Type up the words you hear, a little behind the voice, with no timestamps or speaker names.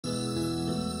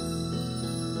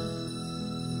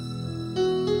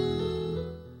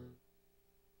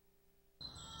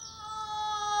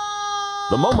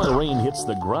The moment rain hits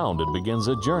the ground, it begins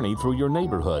a journey through your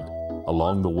neighborhood.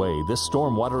 Along the way, this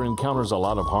storm water encounters a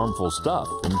lot of harmful stuff,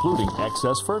 including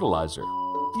excess fertilizer,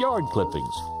 yard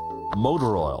clippings,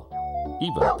 motor oil,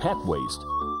 even pet waste.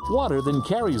 Water then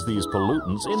carries these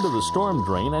pollutants into the storm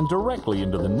drain and directly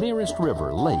into the nearest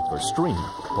river, lake, or stream,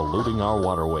 polluting our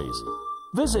waterways.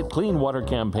 Visit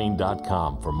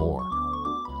cleanwatercampaign.com for more.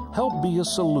 Help be a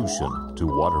solution to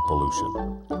water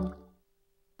pollution.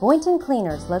 Boynton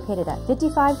Cleaners, located at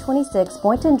 5526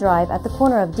 Boynton Drive at the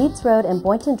corner of Dietz Road and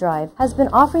Boynton Drive, has been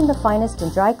offering the finest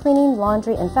in dry cleaning,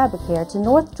 laundry, and fabric care to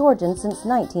North Georgians since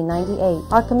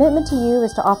 1998. Our commitment to you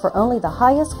is to offer only the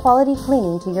highest quality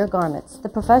cleaning to your garments. The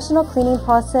professional cleaning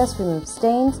process removes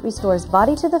stains, restores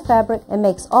body to the fabric, and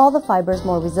makes all the fibers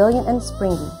more resilient and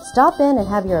springy. Stop in and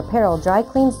have your apparel dry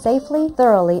cleaned safely,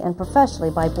 thoroughly, and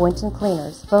professionally by Boynton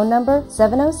Cleaners. Phone number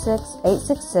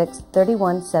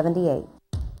 706-866-3178.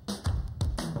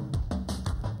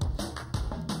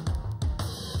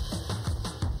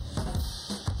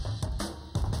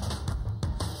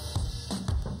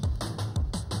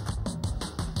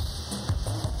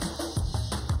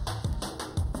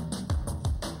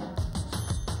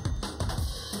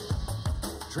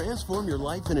 Transform your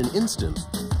life in an instant.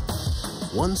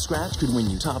 One scratch could win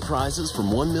you top prizes from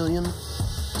 $1 million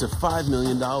to $5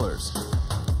 million.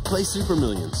 Play Super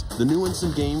Millions, the new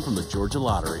instant game from the Georgia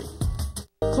Lottery.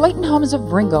 Clayton Homes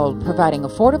of Ringgold, providing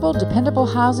affordable, dependable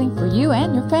housing for you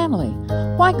and your family.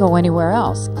 Why go anywhere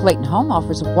else? Clayton Home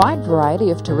offers a wide variety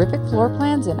of terrific floor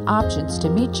plans and options to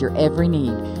meet your every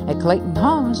need. At Clayton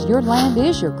Homes, your land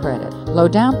is your credit. Low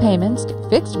down payments,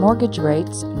 fixed mortgage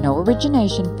rates, no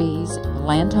origination fees,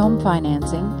 land home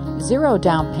financing, zero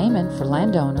down payment for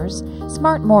landowners,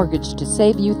 smart mortgage to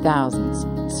save you thousands,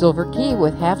 Silver Key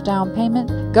with half down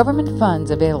payment, government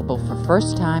funds available for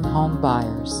first-time home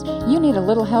buyers. You need a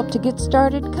little help to get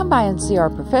started? Come by and see our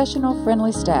professional,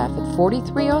 friendly staff at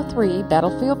 4303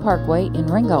 Battlefield Parkway in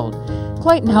Ringgold.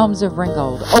 Clayton Homes of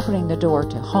Ringgold, opening the door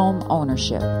to home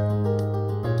ownership.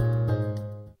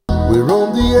 We're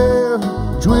on the air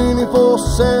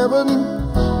 24/7.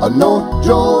 A North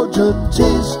Georgia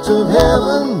taste of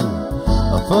heaven,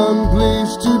 a fun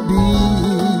place to be.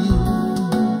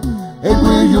 And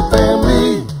we're your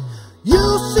family,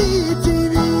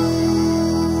 UCTV.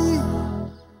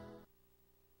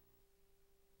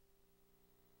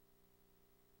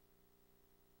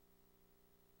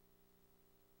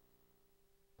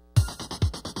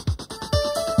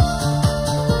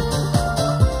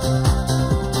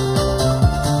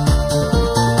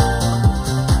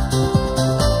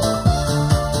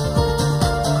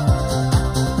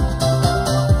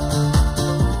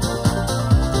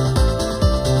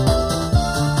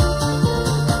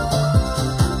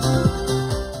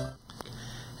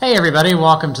 Hey everybody,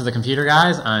 welcome to the Computer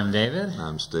Guys. I'm David.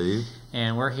 I'm Steve.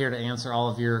 And we're here to answer all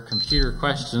of your computer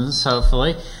questions,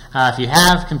 hopefully. If you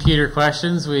have computer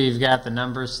questions, we've got the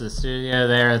numbers to the studio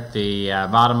there at the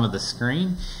bottom of the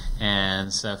screen.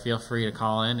 And so feel free to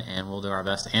call in and we'll do our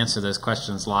best to answer those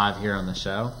questions live here on the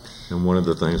show. And one of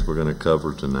the things we're going to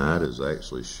cover tonight is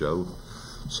actually show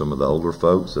some of the older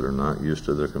folks that are not used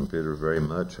to their computer very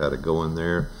much how to go in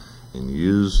there and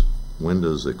use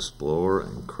Windows Explorer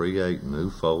and create new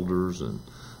folders and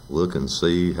look and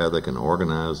see how they can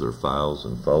organize their files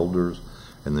and folders,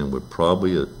 and then would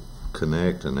probably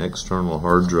connect an external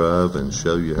hard drive and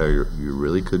show you how you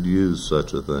really could use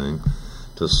such a thing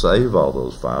to save all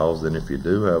those files. Then if you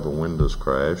do have a Windows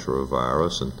crash or a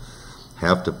virus and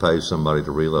have to pay somebody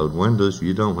to reload Windows,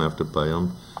 you don't have to pay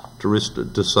them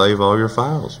to save all your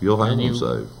files. You'll have them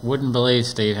saved. Wouldn't believe,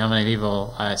 Steve, how many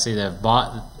people I see that have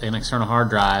bought an external hard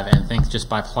drive and think just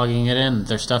by plugging it in,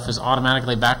 their stuff is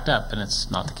automatically backed up, and it's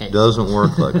not the case. It doesn't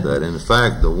work like that. In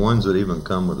fact, the ones that even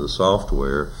come with the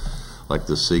software, like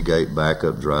the Seagate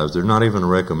backup drives, they're not even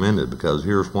recommended, because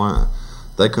here's why.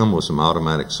 They come with some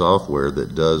automatic software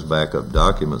that does backup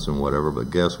documents and whatever,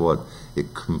 but guess what?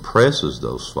 It compresses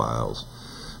those files.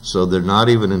 So they're not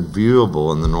even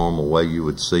viewable in the normal way you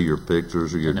would see your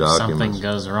pictures or your documents. If something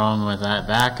goes wrong with that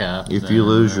backup, if you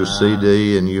lose your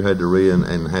CD and you had to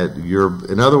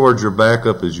in other words, your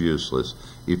backup is useless.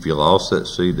 If you lost that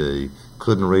CD,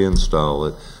 couldn't reinstall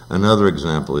it. Another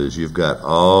example is you've got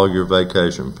all your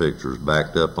vacation pictures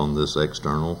backed up on this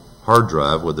external hard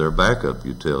drive with their backup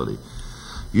utility.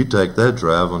 You take that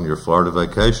drive on your Florida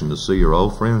vacation to see your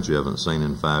old friends you haven't seen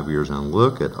in 5 years and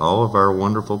look at all of our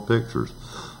wonderful pictures.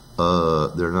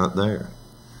 They're not there,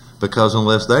 because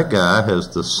unless that guy has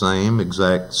the same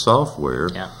exact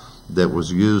software that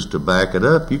was used to back it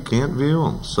up, you can't view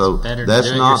them. So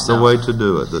that's not the way to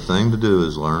do it. The thing to do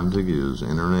is learn to use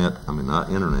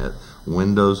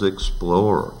Windows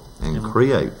Explorer. and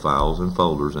create files and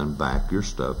folders and back your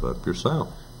stuff up yourself.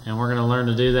 And we're going to learn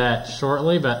to do that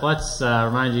shortly, but let's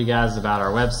remind you guys about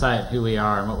our website, who we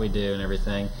are, and what we do and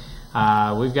everything.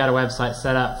 We've got a website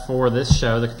set up for this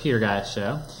show, the Computer Guys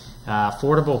Show,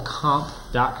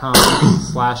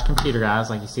 affordablecomp.com/computer guys,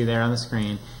 like you see there on the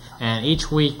screen. And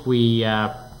each week we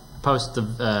post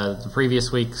the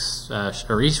previous week's,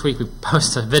 or each week we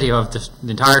post a video of the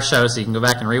entire show, so you can go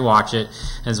back and rewatch it,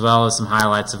 as well as some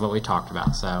highlights of what we talked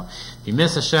about. So if you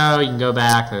miss a show, you can go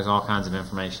back. There's all kinds of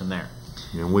information there.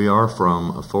 And we are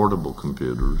from Affordable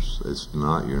Computers. It's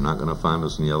not, you're not going to find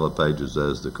us in Yellow Pages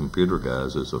as the Computer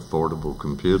Guys. It's Affordable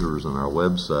Computers, and our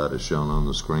website is shown on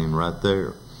the screen right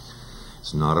there.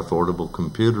 It's not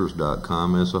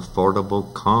affordablecomputers.com, it's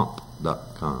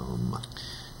affordablecomp.com.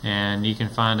 And you can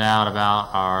find out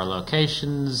about our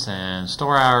locations and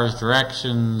store hours,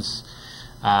 directions,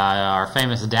 our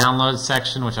famous download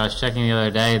section, which I was checking the other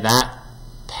day. That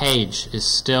page is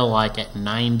still like at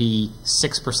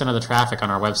 96% of the traffic on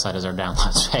our website is our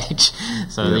downloads page.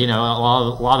 So, Yep. you know, a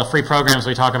lot of the free programs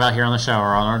we talk about here on the show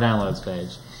are on our downloads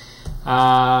page.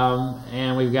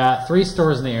 And we've got 3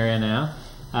 stores in the area now.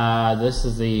 This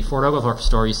is the Fort Oglethorpe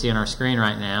store you see on our screen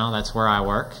right now. That's where I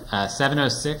work.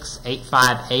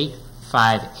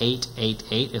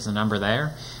 706-858-5888 is the number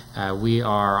there. We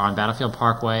are on Battlefield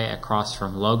Parkway across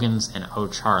from Logan's and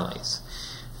O'Charlie's.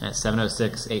 At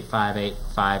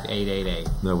 706-858-5888.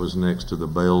 That was next to the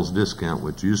Bell's Discount,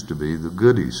 which used to be the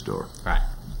Goodies store. Right.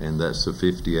 And that's the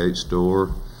 58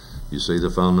 store. You see the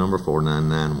phone number,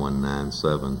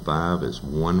 499-1975. It's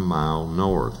 1 mile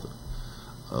north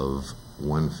of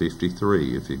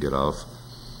 153. If you get off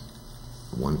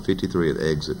 153 at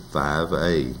exit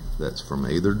 5A, that's from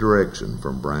either direction,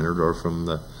 from Brainerd or from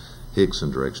the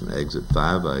Hickson direction, exit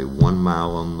 5A, 1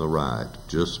 mile on the right,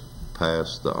 just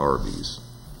past the Arby's.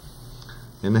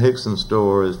 And the Hickson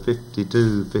store is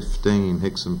 5215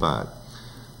 Hickson Pike.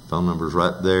 Phone number's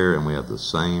right there, and we have the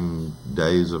same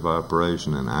days of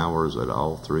operation and hours at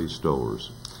all 3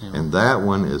 stores. Yeah. And that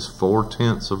one is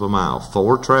 4/10 of a mile,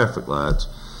 4 traffic lights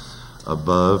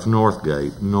above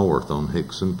Northgate, north on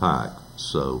Hickson Pike.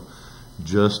 So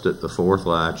just at the 4th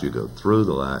light, you go through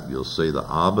the light, you'll see the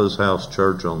Abba's House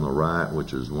Church on the right,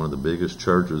 which is one of the biggest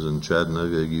churches in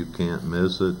Chattanooga. You can't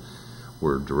miss it.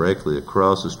 We're directly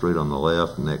across the street on the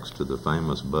left next to the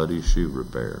famous Buddy's Shoe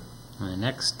Repair. And the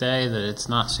next day that it's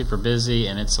not super busy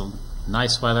and it's a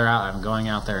nice weather out, I'm going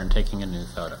out there and taking a new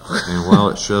photo. And while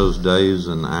it shows days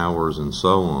and hours and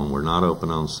so on, we're not open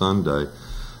on Sunday.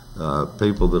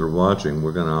 People that are watching,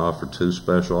 we're going to offer 2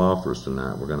 special offers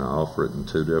tonight. We're going to offer it in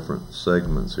 2 different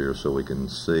segments here so we can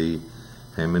see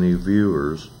how many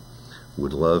viewers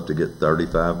would love to get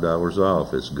 $35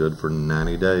 off. It's good for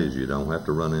 90 days. You don't have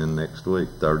to run in next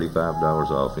week. $35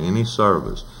 off any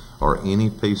service or any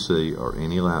PC or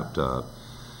any laptop.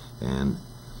 And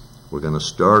we're going to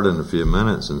start in a few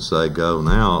minutes and say go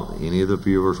now. Any of the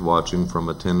viewers watching from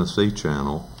a Tennessee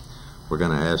channel, we're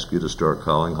going to ask you to start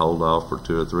calling. Hold off for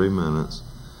 2 or 3 minutes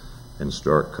and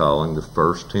start calling the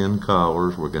first 10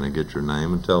 callers. We're going to get your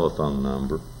name and telephone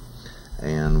number,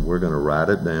 and we're going to write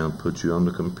it down, put you on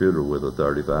the computer with a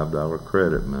 $35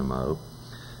 credit memo,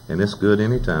 and it's good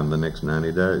anytime the next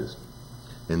 90 days.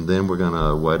 And then we're going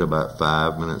to wait about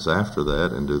 5 minutes after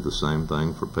that and do the same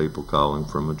thing for people calling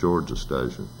from a Georgia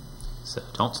station. So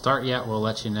don't start yet. We'll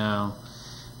let you know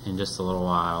in just a little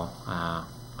while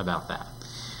about that.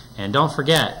 And don't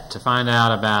forget to find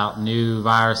out about new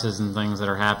viruses and things that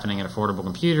are happening at Affordable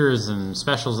Computers and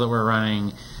specials that we're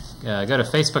running. Go to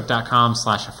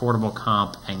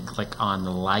facebook.com/affordablecomp and click on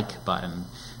the like button.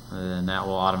 And that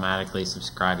will automatically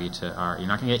subscribe you to our... You're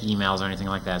not going to get emails or anything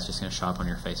like that. It's just going to show up on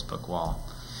your Facebook wall.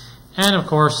 And, of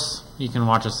course, you can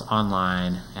watch us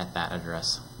online at that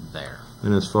address there.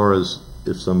 And as far as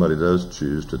if somebody does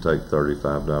choose to take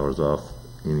 $35 off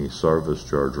any service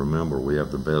charge, remember we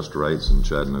have the best rates in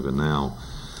Chattanooga now.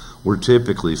 We're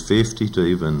typically $50 to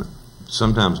even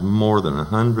sometimes more than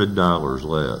 $100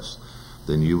 less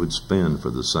than you would spend for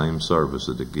the same service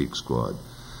at the Geek Squad.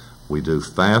 We do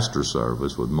faster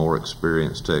service with more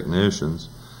experienced technicians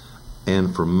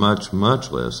and for much, much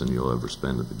less than you'll ever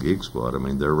spend at the Geek Squad. I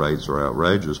mean, their rates are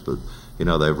outrageous, but, you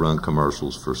know, they've run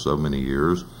commercials for so many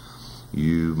years.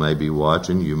 You may be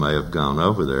watching, you may have gone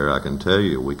over there. I can tell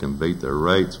you we can beat their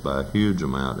rates by a huge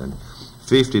amount. And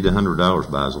 $50 to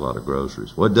 $100 buys a lot of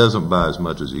groceries. Well, it doesn't buy as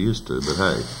much as it used to, but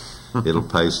hey, it'll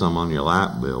pay some on your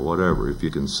light bill, whatever. If you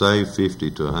can save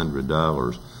 $50 to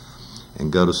 $100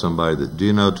 and go to somebody that, do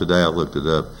you know, today I looked it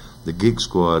up, the Geek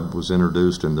Squad was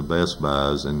introduced in the Best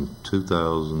Buys in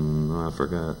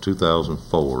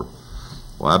 2004.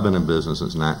 Well, I've been in business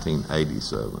since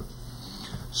 1987.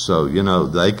 So, you know,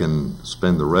 they can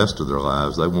spend the rest of their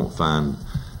lives, they won't find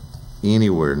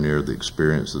anywhere near the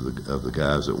experience of the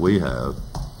guys that we have.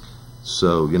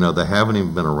 So, you know, they haven't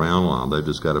even been around long. They've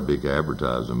just got a big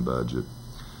advertising budget.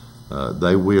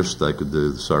 They wish they could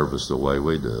do the service the way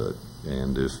we do it.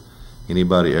 And if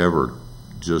anybody ever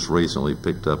just recently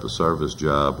picked up a service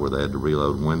job where they had to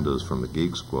reload windows from the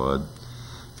Geek Squad,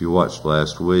 if you watched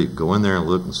last week, go in there and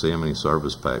look and see how many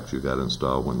service packs you got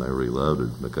installed when they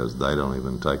reloaded, because they don't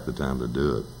even take the time to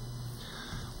do it.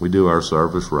 We do our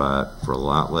service right for a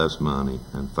lot less money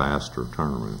and faster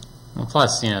turnaround. Well,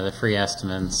 plus, you know, the free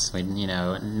estimates,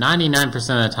 99%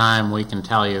 of the time we can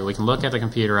tell you, we can look at the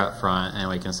computer up front and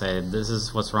we can say, this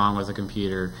is what's wrong with the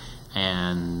computer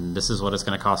and this is what it's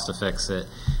going to cost to fix it.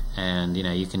 And, you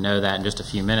know, you can know that in just a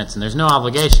few minutes. And there's no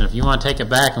obligation. If you want to take it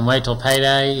back and wait till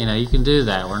payday, you know, you can do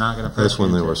that. We're not going to... That's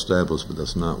when they were established, but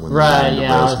that's not when right, they were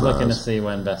yeah, I was Best looking Buys. to see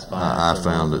when Best Buy... I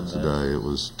found it today. It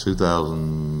was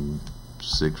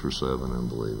 2006 or 7, I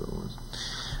believe it was.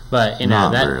 But, you know,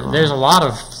 Not very long. there's a lot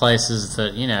of places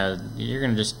that, you know, they're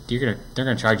going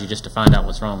to charge you just to find out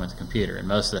what's wrong with the computer. And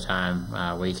most of the time,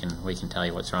 we can tell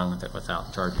you what's wrong with it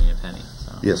without charging you a penny.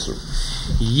 So. Yes, sir.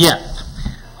 Yep.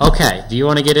 Okay. Do you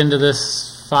want to get into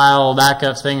this file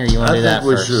backup thing, or you want to do that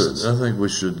first? I think we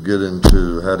should get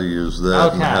into how to use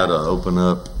that and Okay. how to open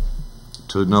up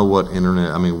to know what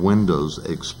Windows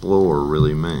Explorer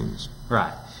really means.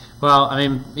 Right. Well, I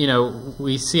mean, you know,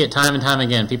 we see it time and time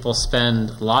again. People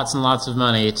spend lots and lots of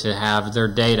money to have their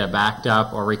data backed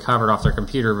up or recovered off their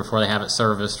computer before they have it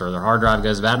serviced, or their hard drive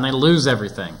goes bad and they lose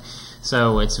everything.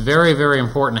 So it's very, very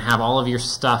important to have all of your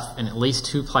stuff in at least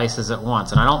 2 places at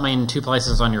once. And I don't mean 2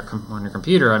 places on your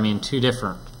computer. I mean 2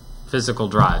 different physical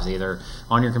drives, either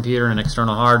on your computer in an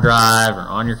external hard drive or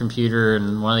on your computer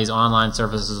in one of these online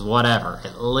services, whatever.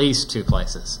 At least 2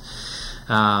 places.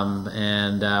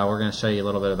 We're going to show you a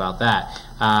little bit about that.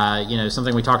 You know,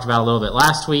 something we talked about a little bit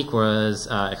last week was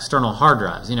external hard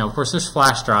drives. You know, of course, there's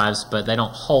flash drives, but they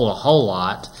don't hold a whole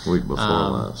lot. Week before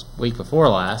last. Week before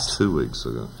last. 2 weeks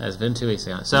ago. It's been 2 weeks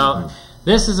ago. So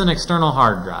this is an external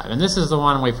hard drive, and this is the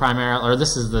one we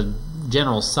this is the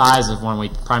general size of one we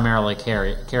primarily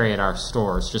carry at our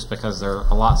stores, just because they're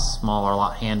a lot smaller, a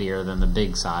lot handier than the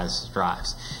big size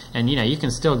drives. And, you know, you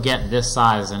can still get this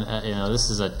size, and you know, this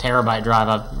is a terabyte drive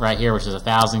up right here, which is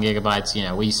 1,000 gigabytes. You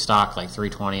know, we stock like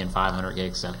 320 and 500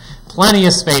 gigs, so plenty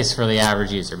of space for the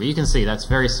average user. But you can see that's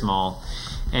very small.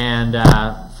 And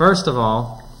first of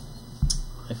all,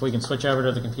 if we can switch over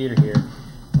to the computer here,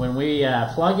 when we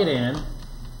plug it in,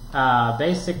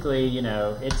 basically, you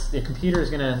know, the computer is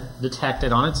going to detect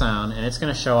it on its own, and it's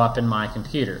going to show up in My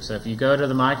Computer. So if you go to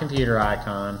the My Computer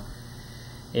icon,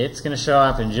 it's going to show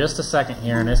up in just a second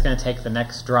here, and it's going to take the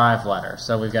next drive letter.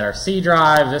 So we've got our C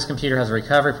drive. This computer has a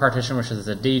recovery partition, which is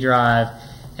a D drive,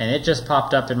 and it just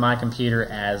popped up in My Computer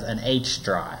as an H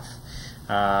drive.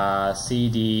 C,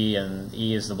 D, and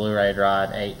E is the Blu-ray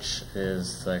drive. H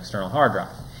is the external hard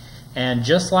drive. And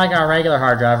just like our regular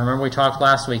hard drive, remember we talked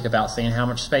last week about seeing how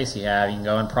much space you have. You can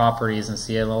go in Properties and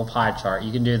see a little pie chart.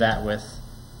 You can do that with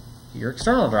your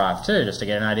external drive too, just to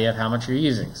get an idea of how much you're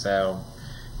using. So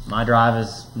my drive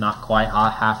is not quite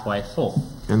halfway full.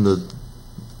 And the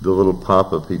little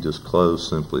pop-up he just closed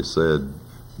simply said,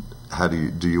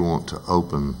 do you want to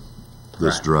open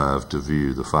this drive to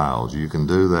view the files? You can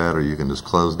do that, or you can just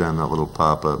close down that little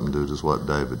pop-up and do just what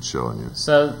David's showing you.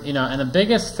 So, you know, and the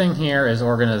biggest thing here is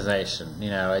organization.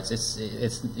 You know, it's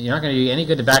you're not going to do any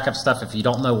good to back up stuff if you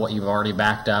don't know what you've already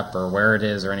backed up or where it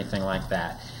is or anything like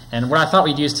that. And what I thought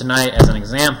we'd use tonight as an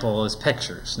example is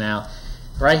pictures. Now,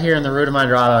 right here in the root of my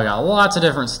drive, I've got lots of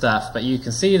different stuff, but you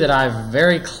can see that I've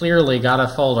very clearly got a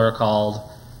folder called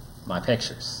My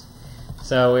Pictures.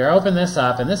 So we open this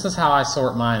up, and this is how I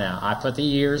sort mine out. I put the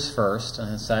years first,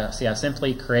 and so see, I've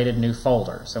simply created new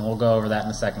folders, and we'll go over that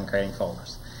in a second, creating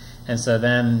folders. And so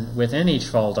then within each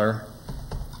folder,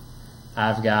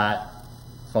 I've got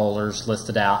folders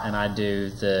listed out, and I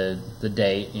do the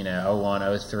date, you know,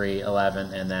 01, 03,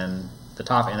 11, and then the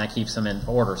top, and that keeps them in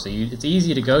order. So it's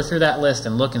easy to go through that list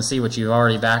and look and see what you've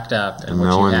already backed up. And what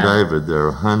knowing you have. David, there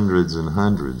are hundreds and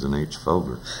hundreds in each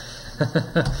folder.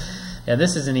 Yeah,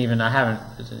 this isn't even, I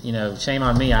haven't, you know, shame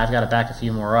on me, I've got to back a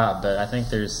few more up, but I think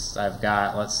I've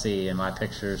got, let's see, in my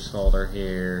pictures folder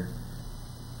here,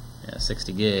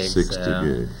 60 gigs. 60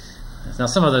 gigs. Now,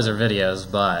 some of those are videos,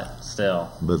 but still.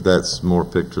 But that's more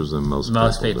pictures than most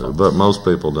people do. But most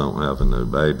people don't have a new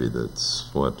baby that's,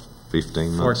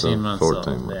 15 months 14 old? months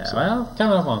 14 old. months Yeah, well,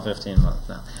 coming up on 15 months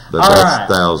now. But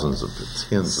that's thousands of,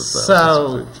 tens of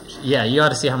thousands of pictures. Yeah, you ought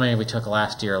to see how many we took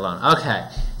last year alone. Okay,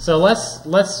 So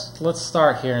let's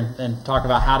start here and talk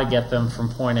about how to get them from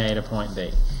point A to point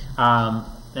B. Now,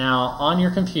 on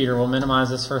your computer, we'll minimize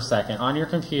this for a second. On your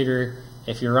computer,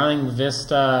 if you're running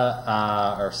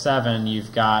Vista or 7,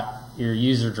 you've got your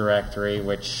user directory,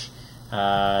 which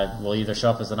will either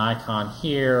show up as an icon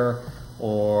here,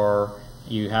 or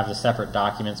you have the separate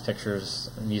documents, pictures,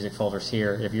 music folders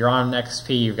here. If you're on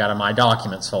XP, you've got a My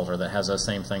Documents folder that has those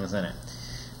same things in it.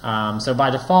 So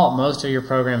by default, most of your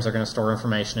programs are going to store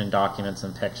information in documents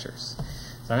and pictures.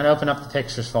 So I'm going to open up the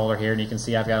pictures folder here, and you can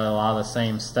see I've got a lot of the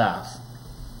same stuff.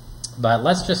 But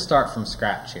let's just start from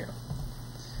scratch here.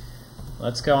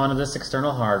 Let's go onto this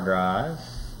external hard drive.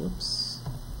 Whoops.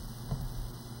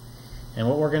 And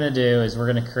what we're going to do is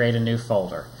we're going to create a new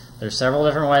folder. There's several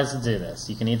different ways to do this.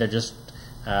 You can either just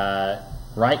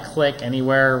right-click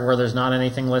anywhere where there's not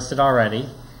anything listed already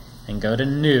and go to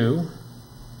New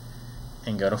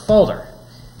and go to Folder.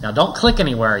 Now don't click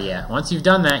anywhere yet. Once you've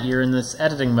done that, you're in this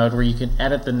editing mode where you can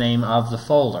edit the name of the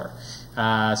folder.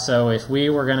 So if we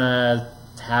were going to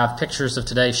have pictures of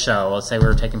today's show, let's say we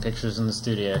were taking pictures in the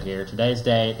studio here. Today's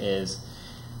date is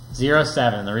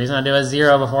 07. The reason I do a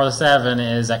 0 before the 7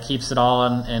 is that keeps it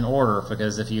all in order,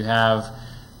 because if you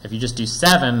just do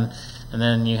 7 and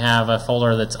then you have a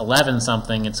folder that's 11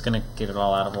 something, it's going to get it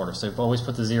all out of order. So always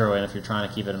put the 0 in if you're trying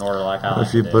to keep it in order like I like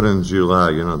If you to do. put in July,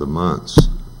 you know, the months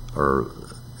are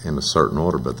in a certain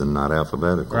order, but they're not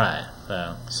alphabetical. Right.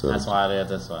 So that's why I do it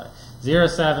this way.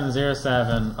 07,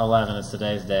 07, 11 is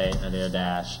today's date. I do a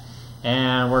dash.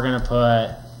 And we're going to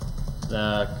put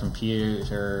the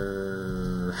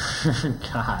computer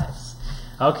guys.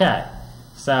 Okay.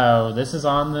 So this is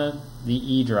on the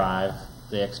E drive,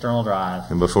 the external drive.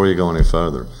 And before you go any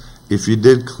further, if you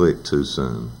did click too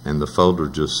soon and the folder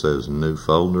just says New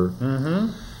Folder,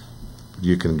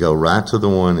 you can go right to the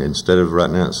one, instead of right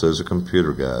now it says the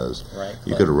computer guys,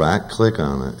 you could right click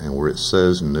on it, and where it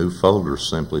says New Folder,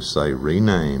 simply say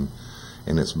Rename,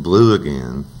 and it's blue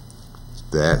again.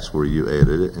 That's where you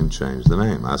edit it and change the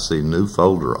name. I see New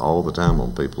Folder all the time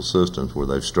on people's systems where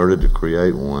they've started to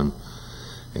create one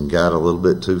and got a little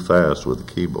bit too fast with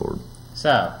the keyboard.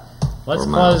 So let's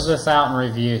close this out and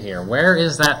review here. Where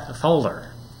is that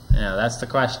folder? That's the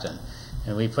question.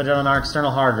 And we put it on our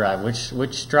external hard drive.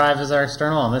 Which drive is our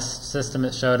external? On this system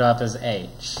it showed up as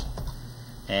H.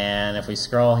 And if we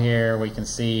scroll here, we can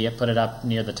see it put it up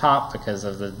near the top because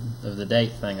of the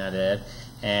date thing I did.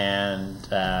 And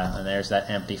there's that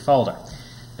empty folder.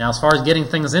 Now, as far as getting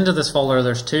things into this folder,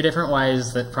 there's two different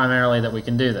ways primarily that we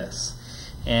can do this.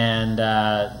 And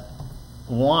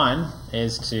one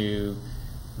is to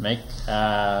make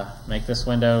this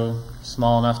window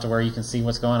small enough to where you can see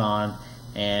what's going on.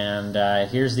 And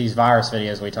here's these virus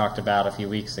videos we talked about a few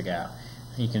weeks ago.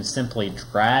 You can simply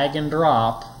drag and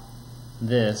drop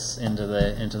this into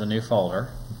the new folder.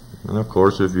 And of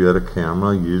course, if you had a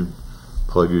camera, you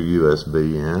plug your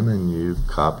USB in and you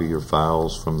copy your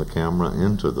files from the camera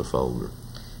into the folder.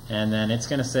 And then it's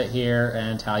going to sit here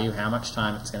and tell you how much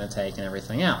time it's going to take and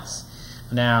everything else.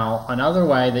 Now, another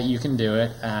way that you can do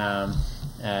it,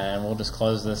 and we'll just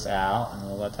close this out and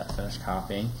we'll let that finish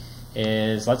copying,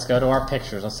 is let's go to our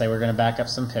pictures. Let's say we're going to back up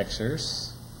some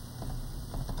pictures.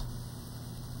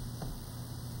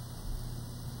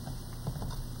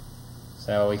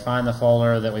 So we find the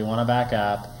folder that we want to back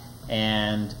up,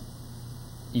 and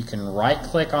you can right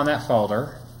click on that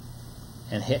folder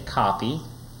and hit copy,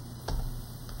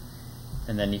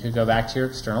 and then you could go back to your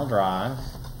external drive,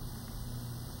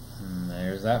 and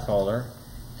there's that folder,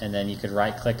 and then you could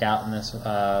right click out in this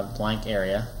blank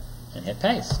area and hit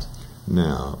paste.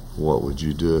 Now, what would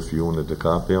you do if you wanted to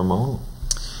copy them all?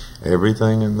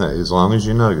 Everything in that, as long as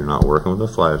you know you're not working with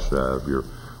a flash drive, you're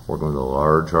working with a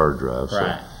large hard drive.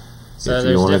 Right. So if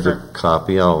you wanted to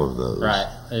copy all of those. Right.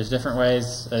 There's different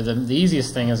ways. The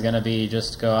easiest thing is going to be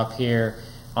just go up here.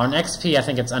 On XP, I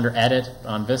think it's under Edit.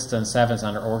 On Vista and 7, it's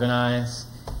under Organize.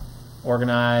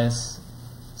 Organize,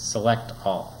 Select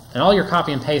All. And all your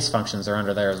copy and paste functions are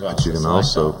under there as well. But you can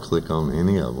also click on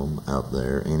any of them out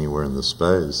there, anywhere in the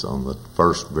space, on the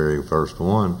very first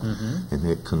one, and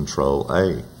hit Control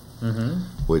A,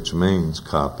 which means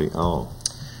copy all.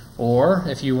 Or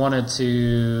if you wanted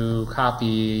to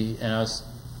copy, and I was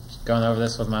going over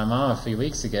this with my mom a few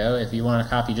weeks ago, if you want to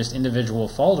copy just individual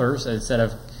folders instead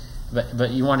of,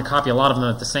 but you want to copy a lot of them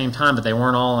at the same time, but they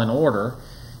weren't all in order,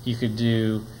 you could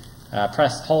do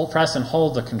press and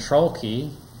hold the Control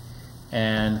key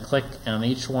and click on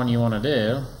each one you want to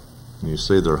do. You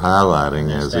see they're highlighting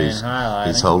as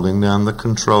he's holding down the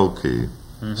Control key,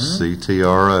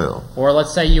 CTRL. Or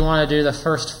let's say you want to do the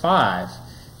first 5.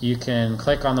 You can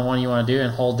click on the one you want to do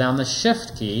and hold down the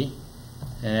Shift key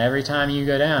And every time you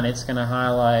go down, it's going to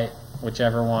highlight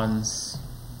whichever ones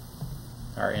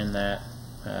are in that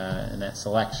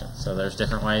selection. So there's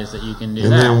different ways that you can do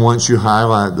that. And then once you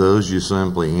highlight those, you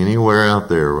simply, anywhere out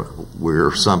there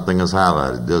where something is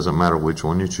highlighted, doesn't matter which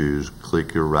one you choose,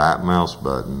 click your right mouse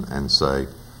button and say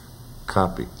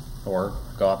copy. Or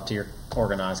go up to your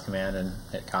organize command and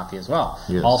hit copy as well.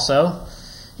 Yes. Also,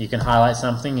 you can highlight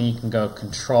something and you can go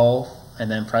control and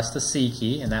then press the C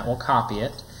key and that will copy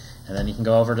it. And then you can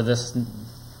go over to this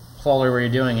folder where you're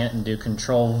doing it and do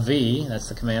control V, that's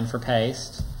the command for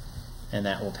paste, and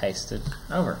that will paste it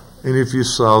over. And if you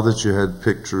saw that you had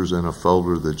pictures in a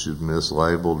folder that you'd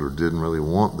mislabeled or didn't really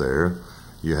want there,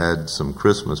 you had some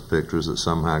Christmas pictures that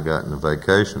somehow got in the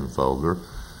vacation folder,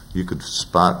 you could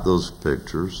spot those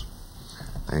pictures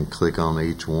and click on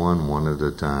each one at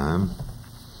a time,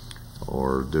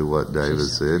 or do what David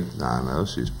said. I know,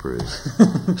 she's pretty.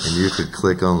 And you could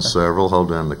click on several, hold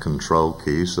down the control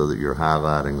key so that you're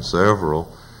highlighting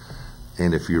several.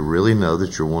 And if you really know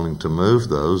that you're wanting to move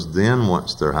those, then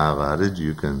once they're highlighted,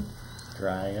 you can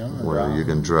drag them. You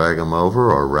can drag them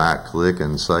over or right click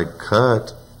and say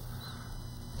cut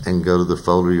and go to the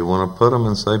folder you want to put them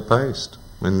and say paste.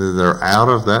 And then they're out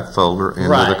of that folder into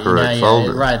the correct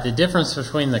folder. Right. The difference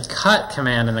between the cut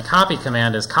command and the copy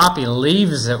command is copy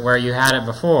leaves it where you had it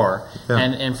before. Yeah.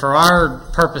 And for our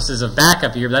purposes of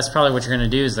backup, that's probably what you're going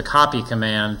to do is the copy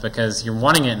command because you're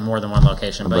wanting it in more than one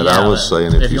location. But I was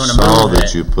saying if you saw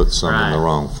that you put some in the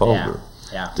wrong folder,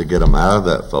 yeah. to get them out of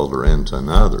that folder into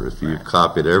another. If you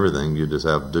copied everything, you just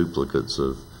have duplicates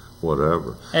of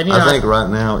whatever. And, I think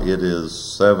right now it is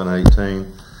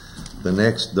 7:18.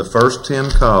 The first 10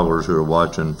 callers who are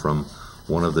watching from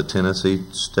one of the Tennessee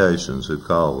stations who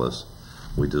call us,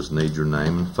 we just need your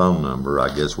name and phone number.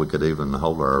 I guess we could even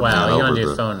hold our you don't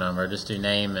do phone number, just do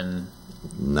name and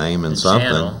something.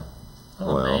 Channel.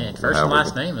 Man, first and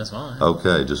last name is fine.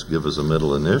 Okay, just give us a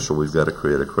middle initial. We've got to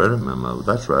create a credit memo.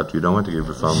 That's right. You don't have to give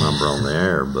your phone number on the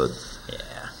air, but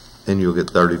and you'll get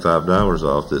 $35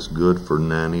 off. That's good for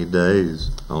 90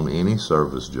 days on any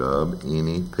service job,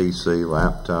 any PC,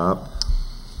 laptop.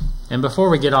 And before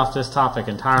we get off this topic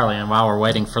entirely, and while we're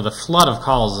waiting for the flood of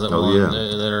calls that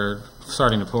are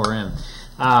starting to pour in,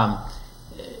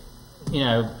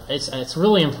 it's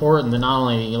really important that not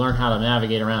only that you learn how to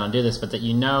navigate around and do this, but that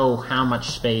you know how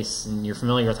much space and you're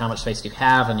familiar with how much space you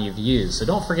have and you've used. So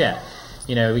don't forget.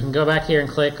 We can go back here and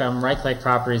click right-click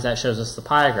properties. That shows us the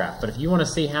pie graph. But if you want to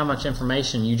see how much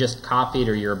information you just copied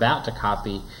or you're about to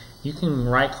copy, you can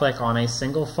right-click on a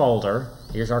single folder.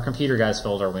 Here's our computer guys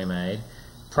folder we made.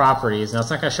 Properties. Now, it's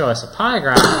not going to show us a pie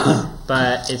graph,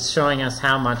 but it's showing us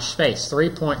how much space,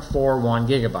 3.41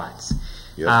 gigabytes.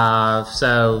 Yep.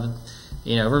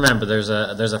 Remember, there's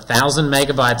 1,000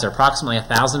 megabytes, or approximately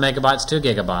 1,000 megabytes to a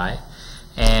gigabyte,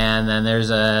 and then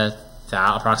there's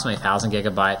approximately 1,000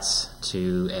 gigabytes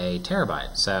to a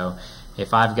terabyte. So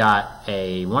if I've got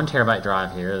a 1 terabyte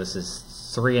drive here, this is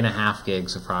 3.5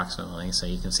 gigs approximately. So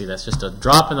you can see that's just a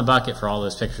drop in the bucket for all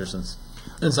those pictures and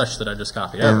such that I just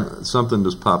copied over. And something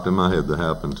just popped in my head that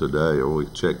happened today, or we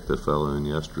checked the fellow in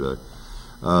yesterday.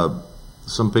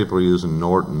 Some people are using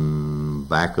Norton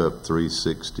Backup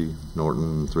 360,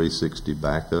 Norton 360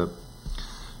 Backup.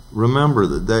 Remember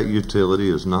that utility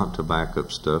is not to back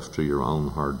up stuff to your own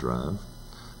hard drive.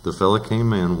 The fella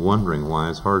came in wondering why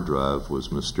his hard drive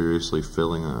was mysteriously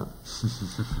filling up.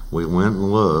 We went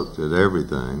and looked at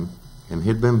everything, and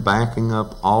he'd been backing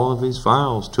up all of his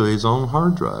files to his own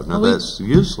hard drive. Now, that's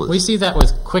useless. We see that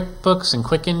with QuickBooks and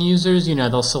Quicken users.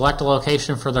 They'll select a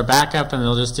location for their backup, and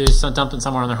they'll just dump it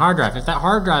somewhere on their hard drive. If that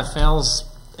hard drive fails,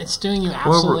 it's doing you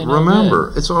absolutely no good.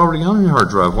 Remember, it's already on your hard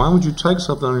drive. Why would you take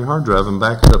something on your hard drive and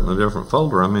back it up in a different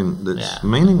folder? I mean, it's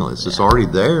meaningless. It's already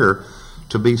there.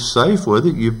 To be safe with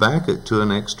it, you back it to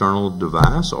an external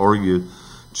device, or you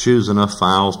choose enough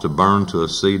files to burn to a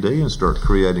CD and start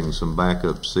creating some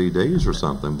backup CDs or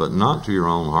something, but not to your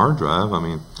own hard drive.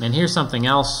 And here's something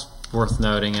else worth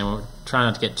noting, and we're trying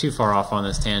not to get too far off on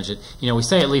this tangent. We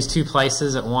say at least 2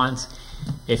 places at once.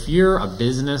 If you're a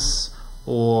business,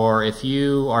 or if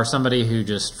you are somebody who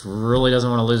just really doesn't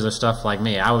want to lose their stuff like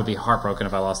me, I would be heartbroken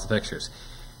if I lost the pictures.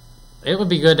 It would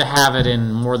be good to have it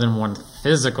in more than one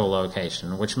physical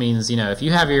location, which means, if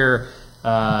you have your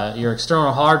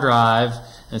external hard drive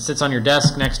and it sits on your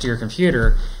desk next to your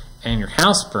computer and your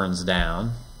house burns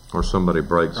down, or somebody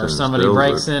breaks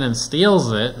in and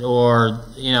steals it, or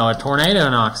a tornado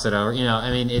knocks it over,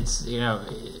 it's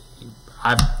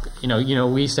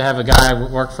we used to have a guy who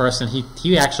worked for us, and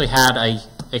he actually had a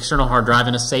external hard drive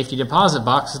in a safety deposit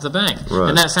box at the bank. Right.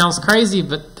 And that sounds crazy,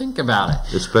 but think about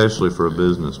it. Especially for a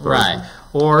business person. Right.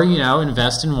 or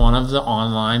invest in one of the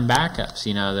online backups.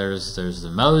 There's the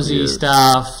Mozy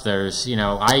stuff. There's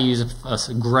I use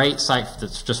a great site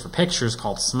that's just for pictures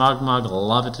called SmugMug.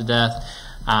 Love it to death.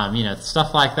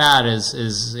 Stuff like that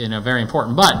is very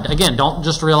important. But again, don't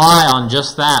just rely on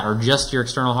just that or just your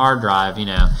external hard drive.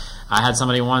 I had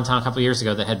somebody one time a couple of years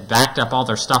ago that had backed up all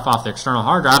their stuff off their external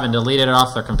hard drive and deleted it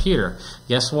off their computer.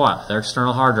 Guess what? Their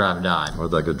external hard drive died. Or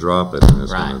they could drop it and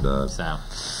it's going to die. So.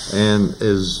 And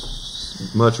as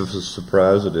much of a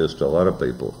surprise it is to a lot of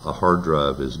people, a hard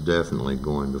drive is definitely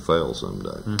going to fail someday.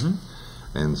 Mm-hmm.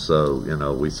 And so,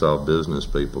 we saw business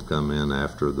people come in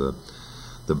after the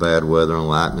bad weather and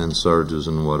lightning surges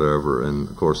and whatever, and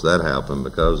of course that happened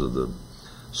because of the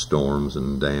storms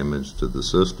and damage to the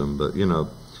system. But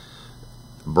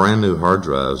brand new hard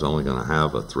drive is only going to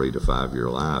have a 3 to 5 year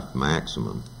life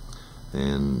maximum.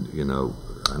 And I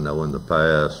know in the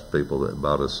past people that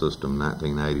bought a system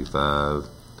 1985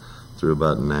 through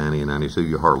about 90 and 92,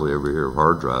 you hardly ever hear of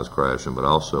hard drives crashing. But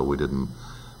also we didn't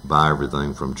buy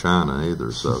everything from China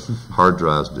either, so hard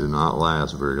drives do not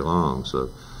last very long. So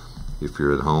if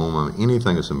you're at home,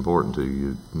 anything that's important to you,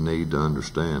 you need to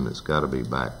understand it's got to be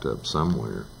backed up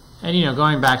somewhere. And,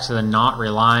 going back to the not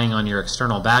relying on your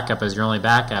external backup as your only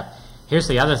backup, here's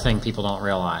the other thing people don't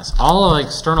realize. All an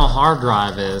external hard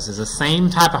drive is the same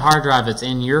type of hard drive that's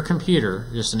in your computer,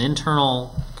 just an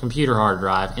internal computer hard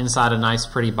drive inside a nice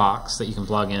pretty box that you can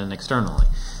plug in externally.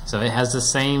 So it has the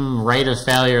same rate of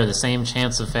failure, the same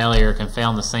chance of failure, can fail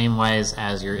in the same ways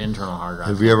as your internal hard drive.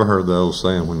 Have you ever heard the old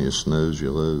saying, when you snooze, you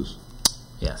lose?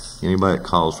 Yes. Anybody that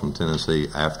calls from Tennessee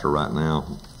after right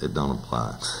now, it don't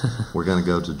apply. We're going to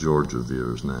go to Georgia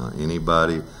viewers now.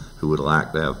 Anybody who would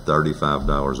like to have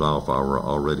 $35 off our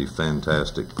already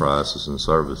fantastic prices and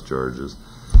service charges,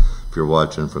 if you're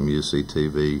watching from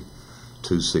UCTV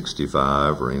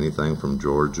 265 or anything from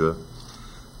Georgia,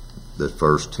 the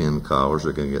first 10 callers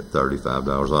are going to get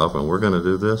 $35 off, and we're going to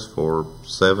do this for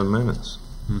 7 minutes.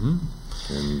 Mm-hmm.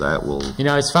 And that will...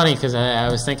 It's funny because I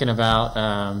was thinking about...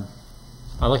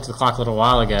 I looked at the clock a little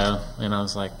while ago, and I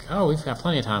was like, oh, we've got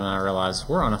plenty of time, and I realized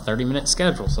we're on a 30-minute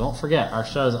schedule, so don't forget, our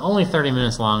show's only 30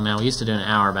 minutes long now. We used to do an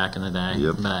hour back in the day,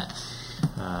 yep. But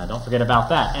don't forget about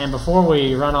that. And before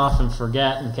we run off and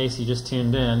forget, in case you just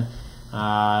tuned in,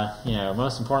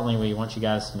 most importantly, we want you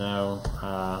guys to know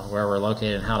where we're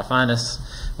located and how to find us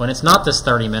when it's not this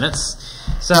 30 minutes.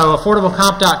 So,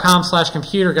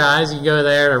 affordablecomp.com/computer, guys. You can go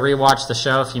there to rewatch the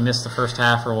show if you missed the first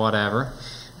half or whatever.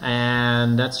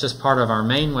 And that's just part of our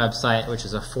main website, which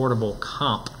is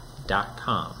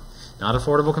affordablecomp.com. Not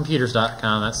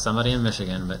affordablecomputers.com, that's somebody in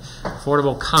Michigan, but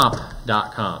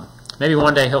affordablecomp.com. Maybe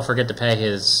one day he'll forget to pay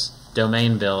his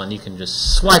domain bill, and you can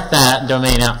just swipe that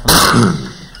domain out from him.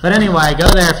 But anyway, go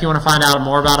there if you want to find out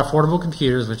more about Affordable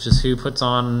Computers, which is who puts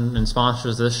on and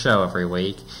sponsors this show every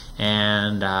week.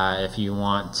 And if you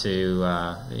want to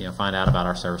find out about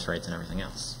our service rates and everything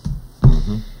else.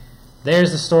 Mm-hmm.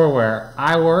 There's the store where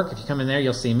I work. If you come in there,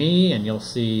 you'll see me, and you'll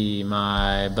see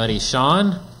my buddy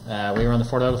Sean. We run the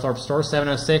Fort Oglethorpe store,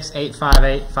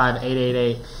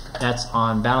 706-858-5888. That's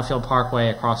on Battlefield Parkway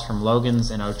across from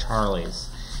Logan's and O'Charlie's.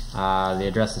 The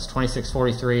address is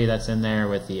 2643. That's in there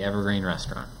with the Evergreen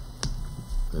Restaurant.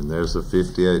 And there's the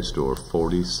 58 store,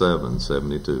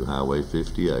 4772 Highway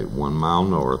 58, 1 mile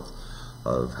north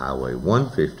of Highway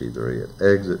 153 at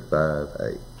exit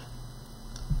 58.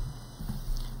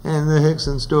 And the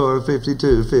Hickson store,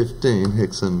 5215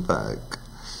 Hickson Pike,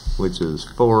 which is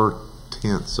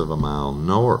 4/10 of a mile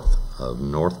north of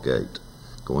Northgate,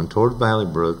 going toward Valley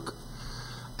Brook.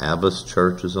 Abbas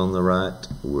Church is on the right.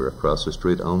 We're across the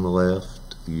street on the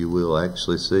left. You will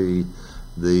actually see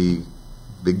the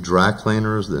big dry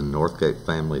cleaners, the Northgate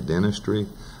Family Dentistry,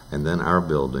 and then our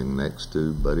building next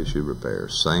to Buddy Shoe Repair.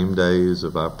 Same days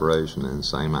of operation and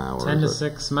same hours. 10 to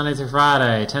 6 Monday through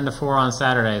Friday, 10 to 4 on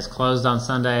Saturdays, closed on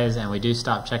Sundays, and we do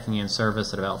stop checking in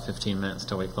service at about 15 minutes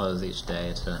till we close each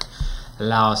day to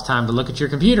allow us time to look at your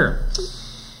computer.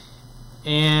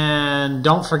 And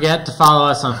don't forget to follow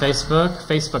us on Facebook,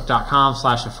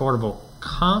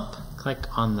 facebook.com/affordablecomp. Click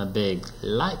on the big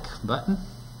like button.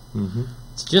 Mm-hmm.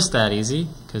 It's just that easy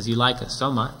because you like us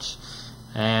so much.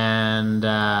 And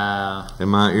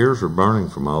my ears are burning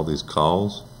from all these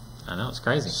calls. I know, it's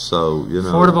crazy. So,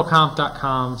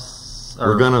 affordablecomp.com.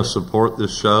 We're going to support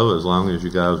this show as long as you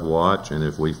guys watch, and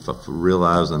if we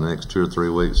realize in the next 2 or 3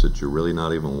 weeks that you're really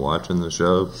not even watching the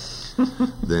show,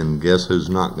 then guess who's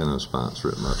not going to sponsor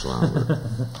it much longer.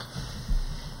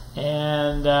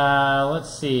 And let's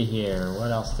see here.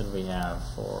 What else did we have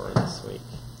for this week?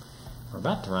 We're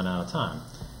about to run out of time.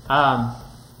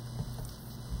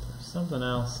 There's something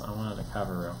else I wanted to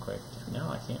cover real quick. Now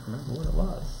I can't remember what it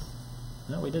was.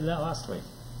 No, we did that last week.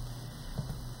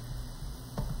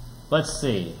 Let's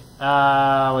see.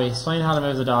 We explained how to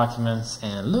move the documents,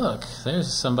 and look,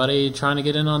 there's somebody trying to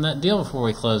get in on that deal before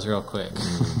we close real quick.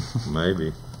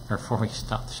 Maybe. Or before we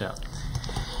stop the show.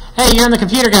 Hey, you're on the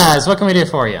computer, guys. What can we do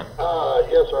for you? Yes,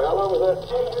 sir. How long is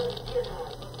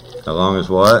that? How long is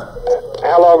what?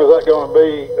 How long is that going to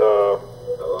be?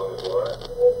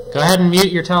 Go ahead and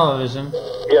mute your television.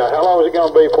 Yeah, how long is it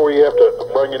going to be before you have to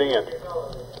bring it in?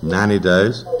 90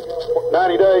 days.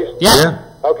 90 days? Yeah.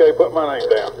 Okay, put my name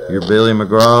down. You're Billy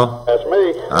McGraw? That's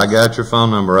me. I got your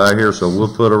phone number right here, so we'll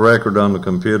put a record on the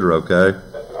computer, okay?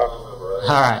 All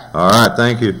right. All right,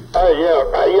 thank you. Hey, yeah.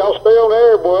 Hey, y'all stay on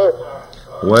air, boy.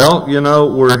 Well, you know,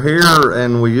 we're here,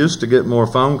 and we used to get more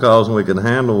phone calls than we could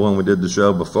handle when we did the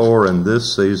show before, and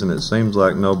this season it seems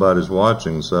like nobody's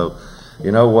watching. So,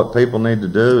 you know, what people need to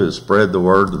do is spread the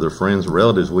word to their friends and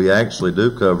relatives. We actually do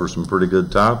cover some pretty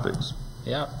good topics.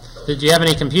 Yeah. Did you have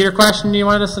any computer question you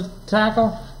wanted us to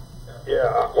tackle?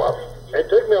 Yeah, well, it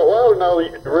took me a while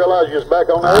to realize you was back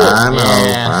on air.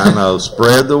 I know.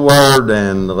 Spread the word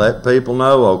and let people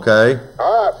know, okay?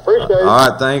 All right, appreciate it. All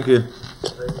right, thank you.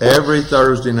 Every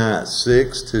Thursday night,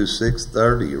 6 to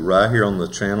 6:30, right here on the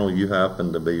channel you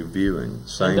happen to be viewing.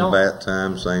 Same bat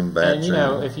time, same bat channel. And, you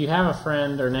know, if you have a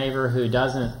friend or neighbor who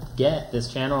doesn't get this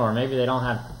channel, or maybe they don't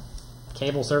have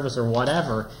cable service or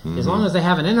whatever, as long as they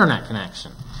have an internet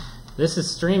connection. This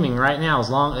is streaming right now, as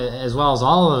well as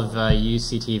all of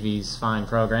UCTV's fine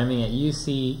programming at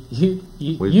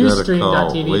Ustream.tv.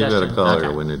 We've got a call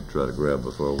here we need to try to grab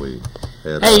before we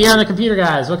head Hey, you're on the computer,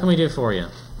 guys. What can we do for you?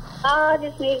 I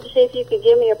just needed to see if you could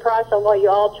give me a price on what you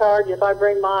all charge if I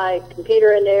bring my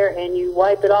computer in there and you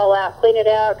wipe it all out, clean it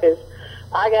out, because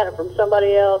I got it from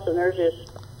somebody else and there's just...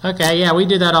 Okay, yeah, we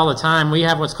do that all the time. We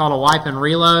have what's called a wipe and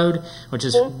reload, which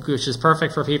is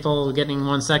perfect for people getting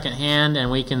one second hand,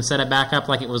 and we can set it back up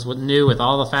like it was new with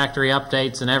all the factory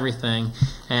updates and everything.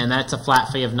 And that's a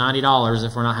flat fee of $90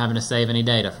 if we're not having to save any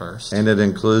data first. And it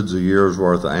includes a year's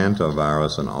worth of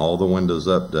antivirus and all the Windows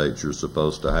updates you're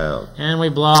supposed to have. And we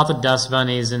blow out the dust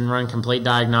bunnies and run complete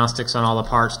diagnostics on all the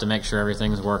parts to make sure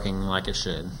everything's working like it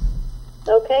should.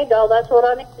 Okay, doll, that's what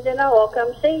I need to know. I'll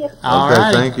come see you. All okay,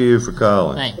 right. Thank you for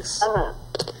calling. Thanks. Uh-huh.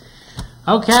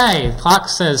 Okay, clock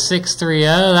says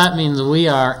 6:30. That means we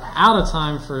are out of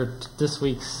time for this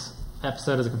week's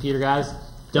episode of the Computer Guys.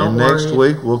 Don't worry. Next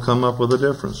week we'll come up with a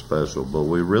different special, but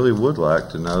we really would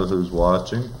like to know who's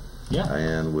watching. Yeah.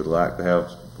 And we'd like to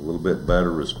have a little bit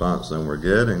better response than we're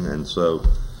getting. And so,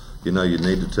 you know, you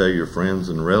need to tell your friends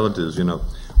and relatives, you know,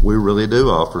 we really do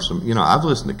offer some, you know, I've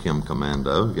listened to Kim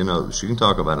Commando, you know, she can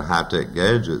talk about high-tech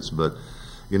gadgets, but,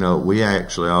 you know, we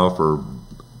actually offer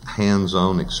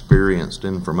hands-on experienced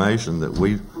information that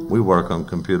we work on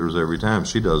computers every time.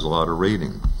 She does a lot of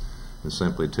reading and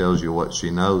simply tells you what she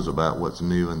knows about what's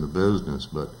new in the business,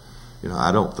 but, you know,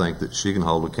 I don't think that she can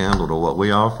hold a candle to what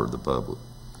we offer the public.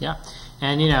 Yeah.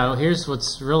 And, you know, here's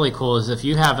what's really cool is if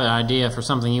you have an idea for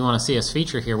something you want to see us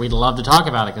feature here, we'd love to talk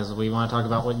about it because we want to talk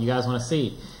about what you guys want to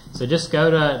see. So just go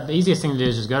to, the easiest thing to do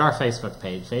is just go to our Facebook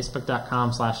page,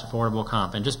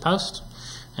 facebook.com/affordablecomp, and just post,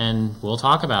 and we'll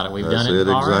talk about it. We've That's done it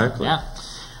already. Exactly. Yeah.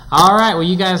 All right. Well,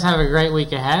 you guys have a great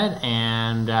week ahead,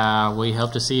 and we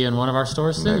hope to see you in one of our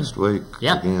stores soon. Next week,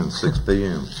 Yep. again, 6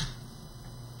 p.m.